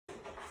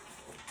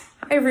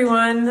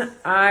Everyone,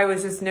 I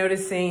was just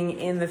noticing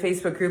in the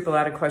Facebook group a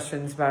lot of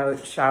questions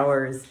about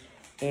showers,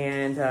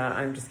 and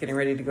I'm just getting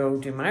ready to go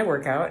do my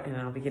workout, and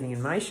I'll be getting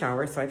in my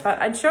shower, so I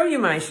thought I'd show you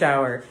my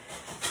shower.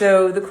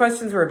 So the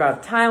questions were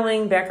about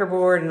tiling,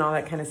 backerboard, and all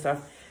that kind of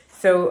stuff.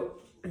 So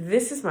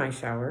this is my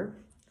shower.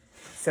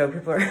 So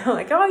people are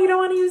like, oh, you don't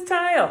want to use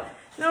tile.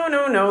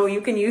 No,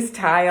 you can use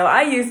tile.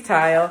 I use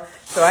tile.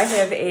 So I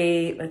have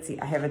a,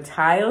 I have a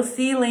tile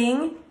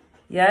ceiling.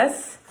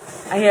 Yes,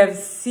 I have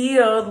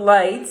sealed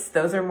lights.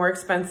 Those are more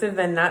expensive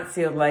than not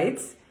sealed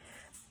lights.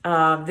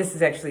 This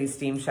is actually a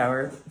steam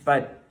shower,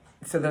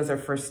 so those are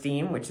for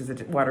steam, which is a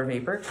water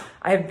vapor.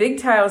 I have big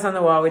tiles on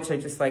the wall, which I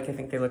just like. I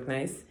think they look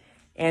nice.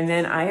 And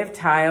then I have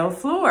tile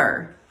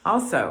floor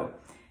also.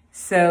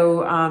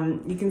 So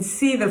you can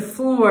see the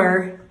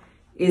floor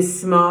is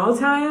small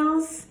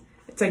tiles.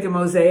 It's like a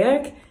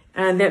mosaic,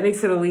 and that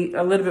makes it a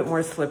little bit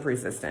more slip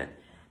resistant.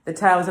 The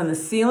tiles on the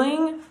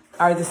ceiling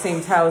are the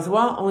same tile as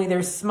well, only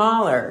they're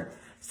smaller.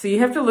 So you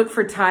have to look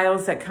for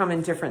tiles that come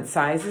in different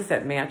sizes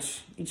that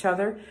match each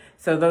other.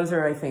 So those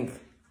are, I think,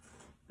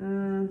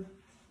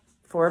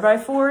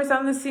 4x4s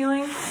on the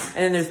ceiling. And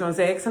then there's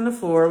mosaics on the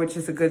floor, which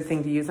is a good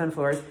thing to use on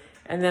floors.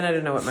 And then I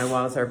don't know what my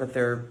walls are, but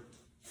they're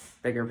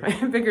bigger,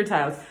 bigger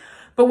tiles.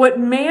 But what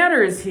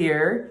matters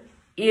here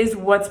is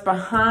what's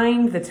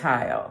behind the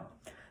tile.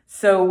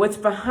 So what's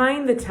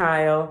behind the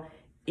tile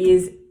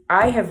is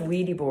I have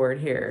Ouija board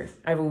here.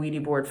 I have a Ouija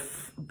board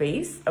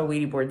base, a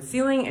Ouija board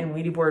ceiling, and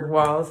Ouija board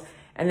walls.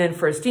 And then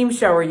for a steam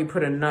shower, you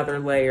put another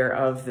layer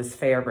of this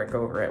fabric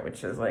over it,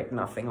 which is like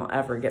nothing will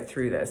ever get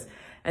through this.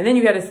 And then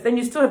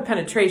you still have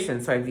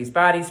penetration. So I have these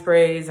body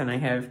sprays, and I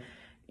have,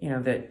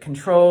 the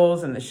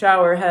controls and the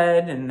shower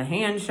head and the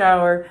hand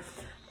shower.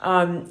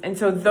 And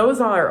so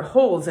those are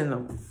holes in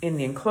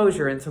the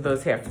enclosure, and so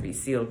those have to be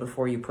sealed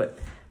before you put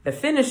the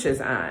finishes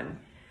on.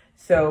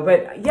 So,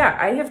 but yeah,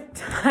 I have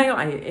tile.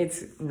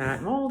 It's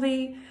not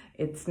moldy.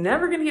 It's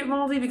never going to get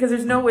moldy because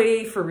there's no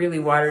way for really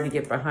water to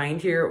get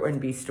behind here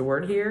and be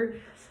stored here.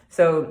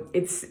 So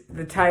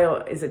the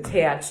tile is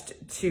attached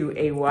to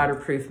a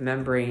waterproof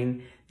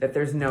membrane that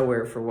there's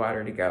nowhere for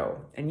water to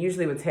go. And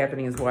usually what's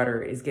happening is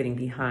water is getting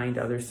behind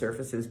other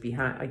surfaces,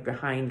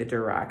 behind the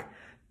Durock,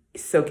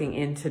 soaking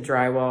into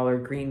drywall or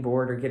green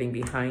board or getting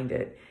behind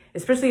it,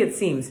 especially at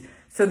seams.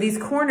 So these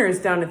corners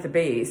down at the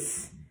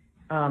base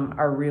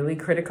are really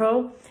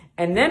critical.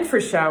 And then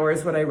for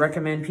showers, what I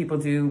recommend people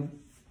do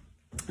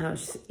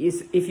is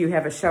if you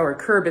have a shower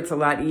curb, it's a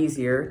lot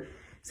easier.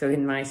 So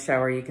in my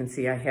shower, you can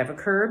see I have a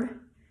curb.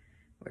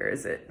 Where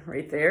is it?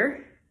 Right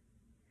there.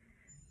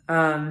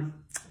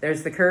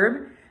 There's the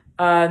curb.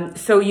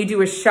 So you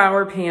do a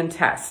shower pan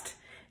test.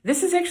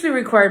 This is actually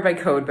required by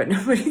code, but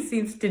nobody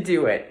seems to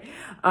do it.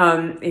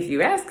 If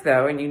you ask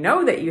though, and you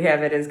know that you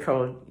have it as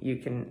code, you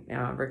can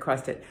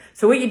request it.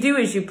 So what you do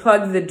is you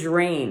plug the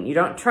drain. You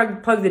don't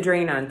plug the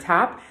drain on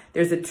top.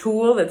 There's a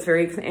tool that's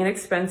very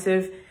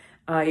inexpensive.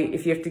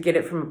 If you have to get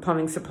it from a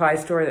plumbing supply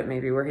store, that may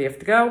be where you have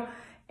to go.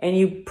 And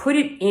you put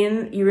it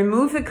in, you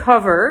remove the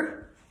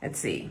cover. Let's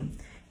see.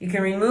 You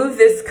can remove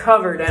this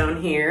cover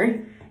down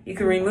here. You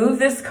can remove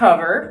this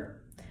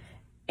cover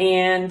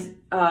and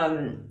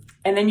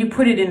then you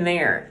put it in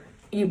there.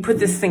 You put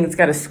this thing, it's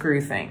got a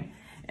screw thing,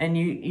 and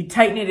you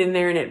tighten it in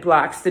there and it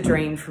blocks the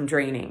drain from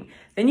draining.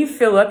 Then you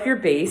fill up your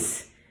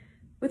base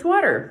with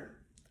water,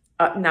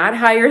 not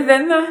higher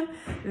than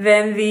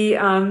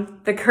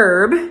the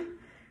curb,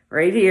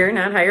 right here,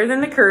 not higher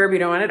than the curb. You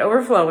don't want it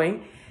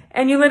overflowing,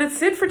 and you let it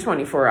sit for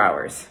 24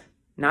 hours,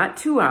 not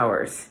 2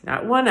 hours,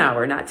 not 1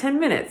 hour, not 10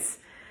 minutes.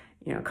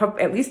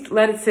 At least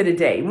let it sit a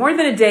day. More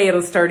than a day,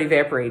 it'll start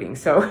evaporating.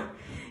 So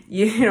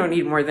you don't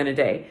need more than a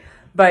day.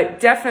 But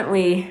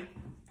definitely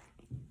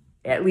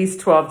at least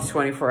 12 to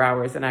 24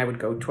 hours, and I would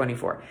go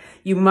 24.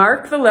 You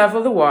mark the level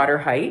of the water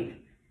height,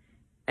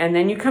 and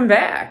then you come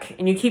back,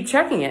 and you keep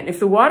checking it. If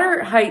the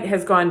water height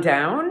has gone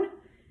down,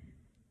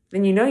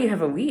 then you know you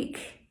have a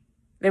leak.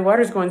 The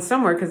water's going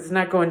somewhere because it's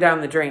not going down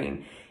the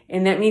drain.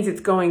 And that means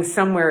it's going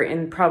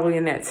somewhere probably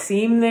in that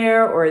seam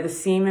there, or the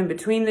seam in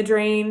between the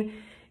drain.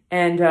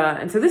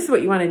 And so this is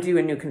what you want to do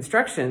in new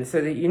construction,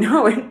 so that you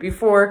know it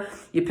before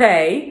you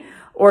pay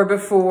or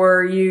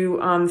before you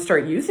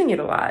start using it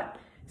a lot,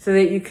 so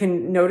that you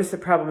can notice the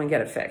problem and get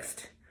it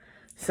fixed.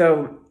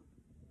 So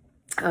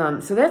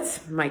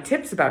that's my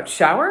tips about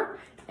shower.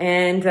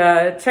 And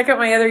check out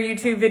my other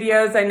YouTube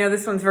videos. I know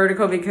this one's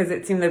vertical because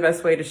it seemed the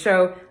best way to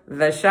show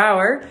the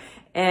shower.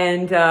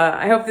 And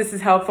I hope this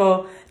is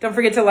helpful. Don't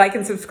forget to like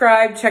and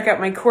subscribe. Check out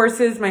my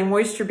courses. My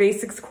Moisture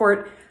Basics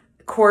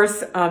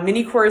course,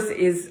 mini course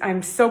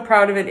I'm so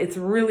proud of it. It's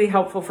really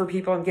helpful for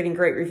people. I'm getting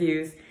great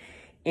reviews.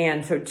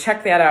 And so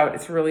check that out.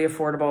 It's really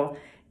affordable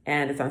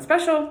and it's on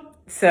special.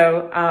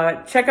 So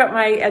check out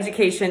my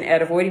education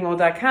at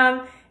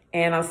avoidingmold.com,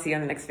 and I'll see you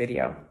on the next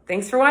video.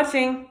 Thanks for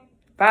watching.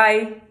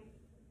 Bye.